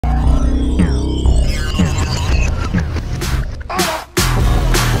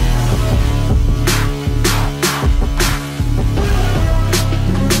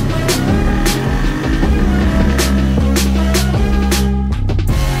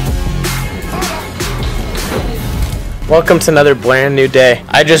Welcome to another brand new day.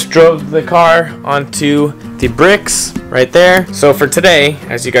 I just drove the car onto the bricks right there. So for today,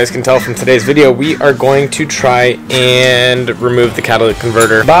 as you guys can tell from today's video, we are going to try and remove the catalytic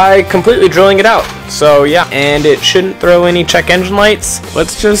converter by completely drilling it out. So yeah, and it shouldn't throw any check engine lights.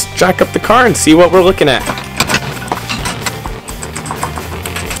 Let's just jack up the car and see what we're looking at.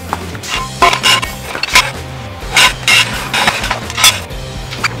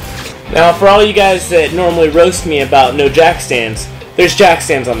 Now, for all you guys that normally roast me about no jack stands, there's jack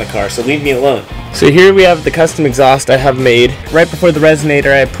stands on the car, so leave me alone. So here we have the custom exhaust I have made. Right before the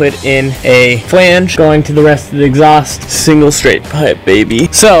resonator, I put in a flange going to the rest of the exhaust. Single straight pipe, baby.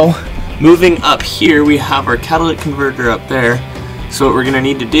 So, moving up here, we have our catalytic converter up there. So what we're gonna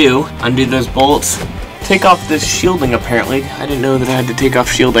need to do, undo those bolts, take off this shielding apparently. I didn't know that I had to take off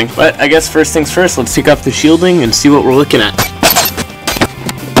shielding. But I guess first things first, let's take off the shielding and see what we're looking at.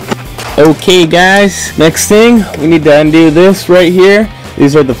 Okay guys, next thing, we need to undo this right here.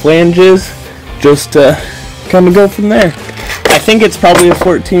 These are the flanges, just kind of go from there. I think it's probably a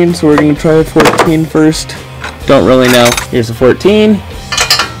 14, so we're going to try a 14 first. Don't really know. Here's a 14.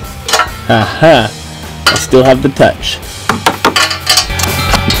 Haha, I still have the touch.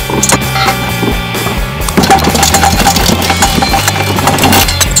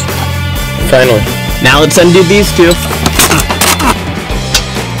 Finally. Now let's undo these two.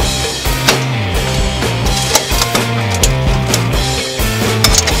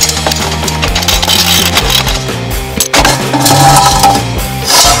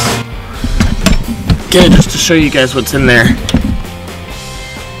 Good, just to show you guys what's in there.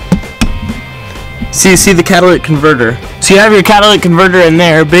 So you see the catalytic converter. So you have your catalytic converter in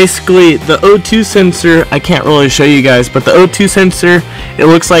there. Basically, the O2 sensor, I can't really show you guys, but the O2 sensor, it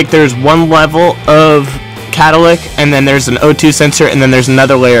looks like there's one level of catalytic, and then there's an O2 sensor, and then there's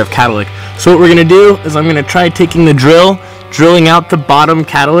another layer of catalytic. So what we're gonna do is I'm gonna try taking the drilling out the bottom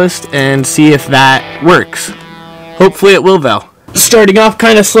catalyst, and see if that works. Hopefully it will though. Starting off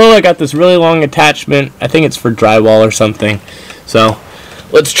kind of slow, I got this really long attachment. I think it's for drywall or something. So,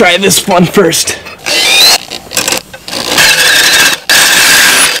 let's try this one first.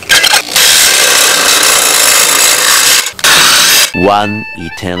 One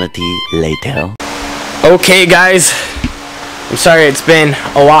eternity later. Okay guys, I'm sorry it's been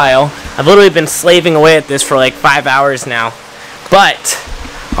a while. I've literally been slaving away at this for like 5 hours now. But,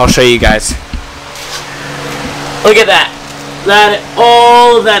 I'll show you guys. Look at that.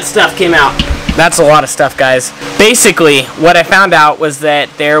 All of that stuff came out. That's a lot of stuff, guys. Basically, what I found out was that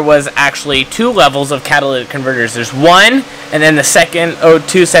there was actually two levels of catalytic converters. There's one, and then the second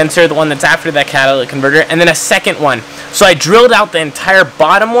O2 sensor, the one that's after that catalytic converter, and then a second one. So I drilled out the entire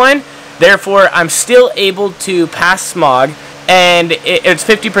bottom one. Therefore, I'm still able to pass smog, and it's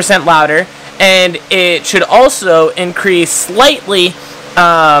 50% louder, and it should also increase slightly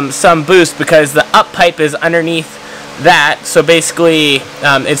some boost because the up pipe is underneath that. So basically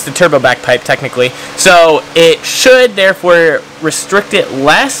it's the turbo back pipe technically, so it should therefore restrict it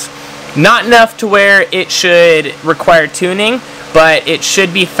less, not enough to where it should require tuning, but it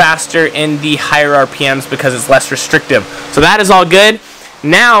should be faster in the higher RPMs because it's less restrictive. So that is all good.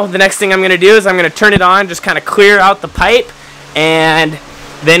 Now the next thing I'm going to do is I'm going to turn it on, just kind of clear out the pipe, and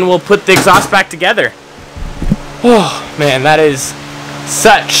then we'll put the exhaust back together. Oh man, that is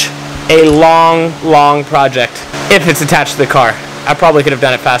such a long project. If it's attached to the car. I probably could have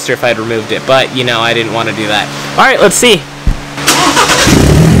done it faster if I had removed it, but you know, I didn't want to do that. Alright, let's see.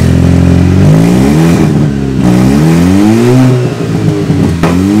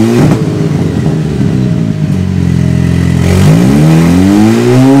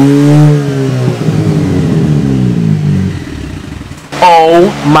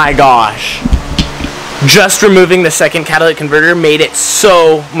 Oh my gosh. Just removing the second catalytic converter made it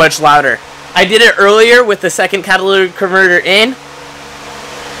so much louder. I did it earlier with the second catalytic converter in.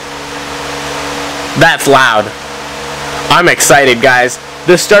 That's loud. I'm excited, guys.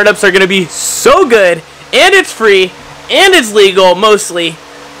 The startups are going to be so good, and it's free, and it's legal, mostly.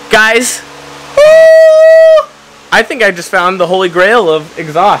 Guys, woo! I think I just found the holy grail of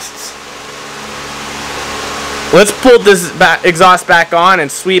exhausts. Let's pull this exhaust back on and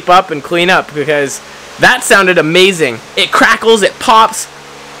sweep up and clean up, because that sounded amazing. It crackles, it pops.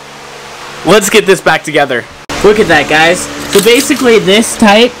 Let's get this back together. Look at that, guys. So basically this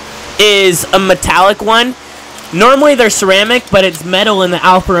type is a metallic one. Normally they're ceramic, but it's metal in the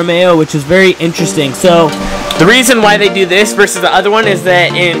Alfa Romeo, which is very interesting. So the reason why they do this versus the other one is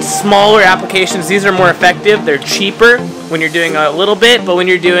that in smaller applications, these are more effective. They're cheaper when you're doing a little bit, but when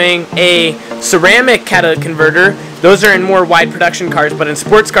you're doing a ceramic catalytic converter, those are in more wide production cars, but in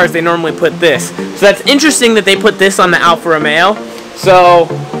sports cars, they normally put this. So that's interesting that they put this on the Alfa Romeo. So,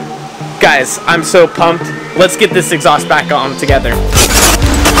 guys, I'm so pumped. Let's get this exhaust back on together.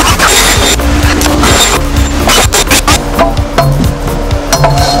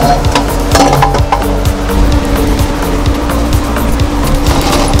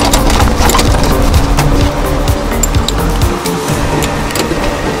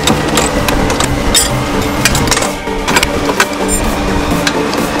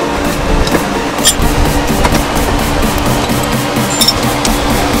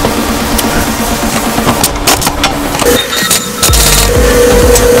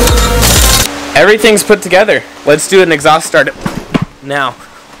 Everything's put together. Let's do an exhaust start now.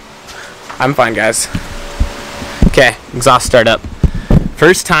 I'm fine, guys. Okay, exhaust start up.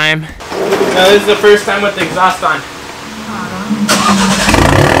 First time. No, this is the first time with the exhaust on.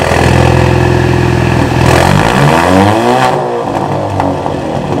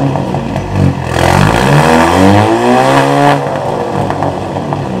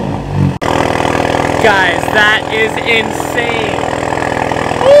 Guys, that is insane.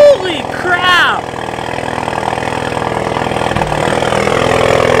 Holy crap!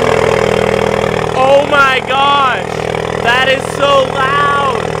 Oh my gosh! That is so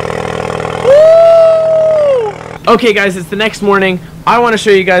loud! Woo! Okay guys, it's the next morning. I want to show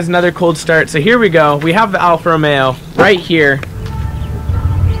you guys another cold start. So here we go. We have the Alfa Romeo right here.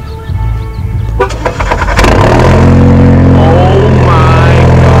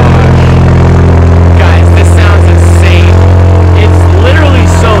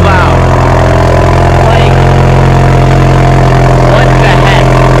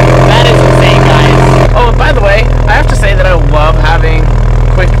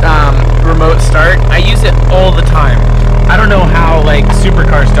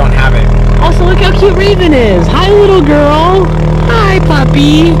 Supercars don't have it. Also, look how cute Raven is. Hi, little girl. Hi,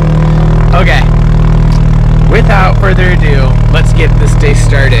 puppy. Okay. Without further ado, let's get this day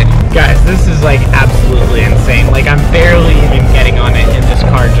started. Guys, this is like absolutely insane. Like, I'm barely even getting on it, and this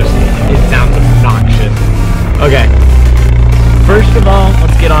car just, it sounds obnoxious. Okay. First of all,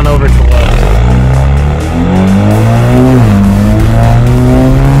 let's get on over to Lowe's.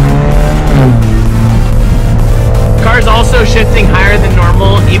 Car's also shifting higher than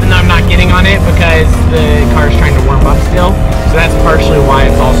normal, even though I'm not getting on it because the car's trying to warm up still. So that's partially why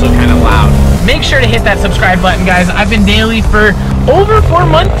it's also kind of loud. Make sure to hit that subscribe button, guys. I've been daily for over 4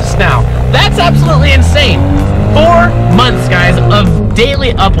 months now. That's absolutely insane. 4 months, guys, of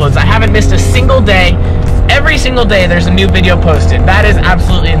daily uploads. I haven't missed a single day. Every single day there's a new video posted. That is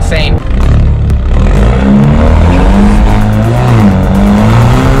absolutely insane.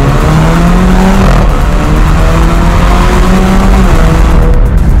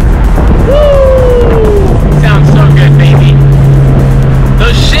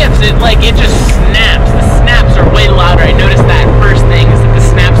 It just snaps. The snaps are way louder. I noticed that first thing is that the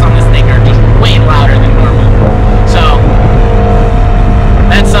snaps on this thing are just way louder than normal. So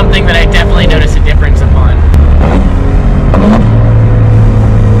that's something that I definitely notice a difference upon.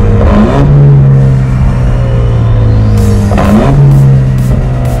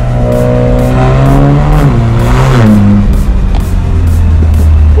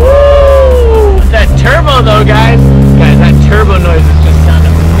 Woo! That turbo though, guys. Guys, that turbo noise is just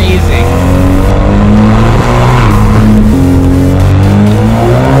sounding amazing.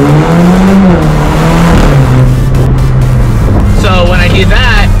 So when I do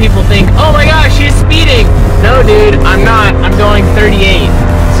that, people think, oh my gosh, she's speeding. No, dude, I'm not. I'm going 38.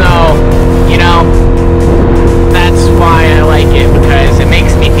 So, you know, that's why I like it, because it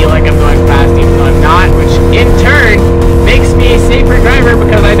makes me feel like I'm going fast even though I'm not, which in turn makes me a safer driver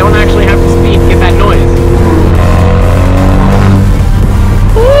because I don't actually have to speed to get that noise.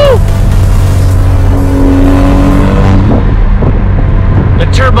 The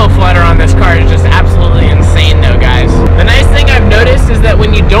turbo flutter on this car is just absolutely insane though, guys. The nice thing I've noticed is that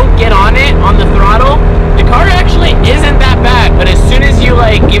when you don't get on it on the throttle, the car actually isn't that bad, but as soon as you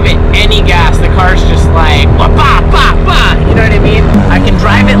like give it any gas, the car's just like bah, bah, bah, bah, you know what I mean? I can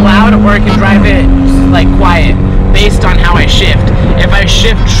drive it loud or I can drive it like quiet based on how I shift. If I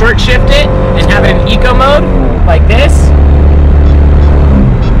short shift it and have it in eco mode like this,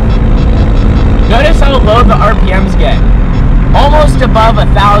 notice how low the RPMs get. Almost above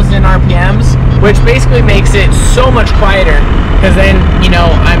 1,000 RPMs, which basically makes it so much quieter, because then, you know,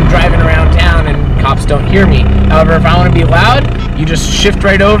 I'm driving around town and cops don't hear me. However, if I want to be loud, you just shift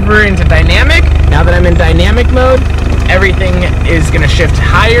right over into dynamic. Now that I'm in dynamic mode, everything is going to shift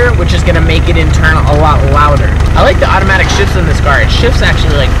higher, which is going to make it in turn a lot louder. I like the automatic shifts in this car. It shifts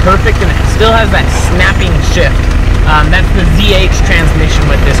actually like perfect, and it still has that snapping shift. That's the ZH transmission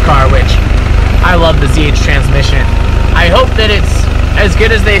with this car, which I love the ZH transmission. I hope that it's as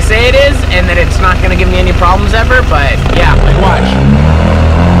good as they say it is, and that it's not gonna give me any problems ever, but yeah, like watch.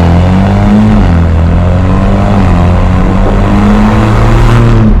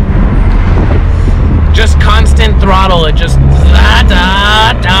 Just constant throttle, it just da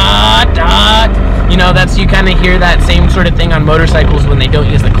da da da. You know, that's, you kind of hear that same sort of thing on motorcycles when they don't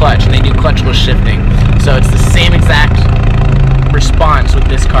use the clutch and they do clutchless shifting. So it's the same exact response with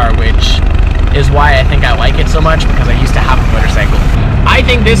this car, which is why I think I like it so much, because I used to have a motorcycle. I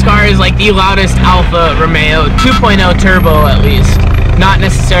think this car is like the loudest Alfa Romeo 2.0 turbo, at least. Not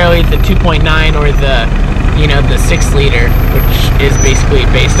necessarily the 2.9 or the, you know, the 6-liter, which is basically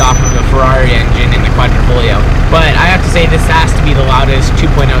based off of a Ferrari engine in the Quadrifoglio. But I have to say this has to be the loudest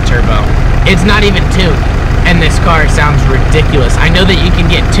 2.0 turbo. It's not even tuned, and this car sounds ridiculous. I know that you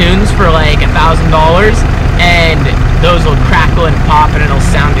can get tunes for like $1,000, and those will crackle and pop and it'll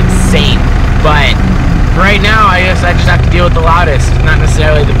sound insane. But right now, I guess I just have to deal with the loudest, not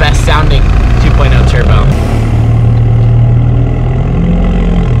necessarily the best sounding 2.0 turbo.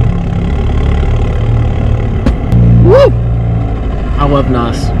 Woo! I love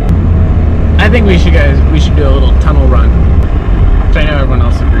NOS. I think we should do a little tunnel run, which I know everyone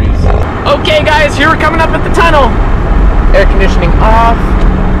else agrees. Okay guys, here we're coming up at the tunnel. Air conditioning off,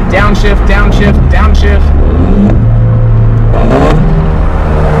 downshift, downshift, downshift.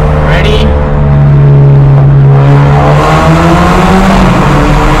 Ready?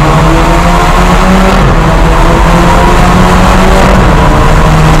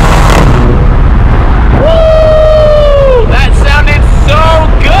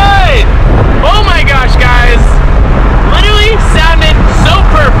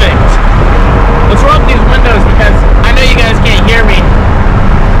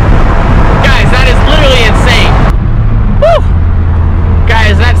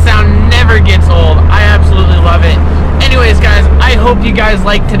 Hope you guys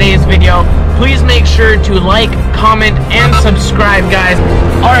liked today's video. Please make sure to like, comment, and subscribe, guys.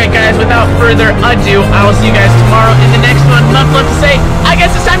 Alright guys, without further ado, I will see you guys tomorrow in the next one. Nothing left to say. I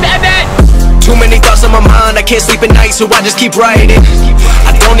guess it's time to end it. Too many thoughts on my mind, I can't sleep at night, so I just keep writing.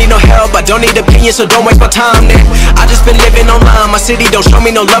 I don't need no help, I don't need opinions, so don't waste my time then. I just been living online, my city don't show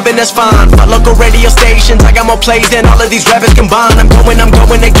me no love, and that's fine. My local radio stations, I got more plays than all of these rappers combined. I'm going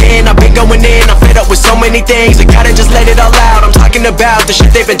again, I've been going in, I'm fed up with so many things, I gotta just let it all out. I'm talking about the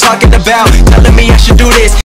shit they've been talking about, telling me I should do this.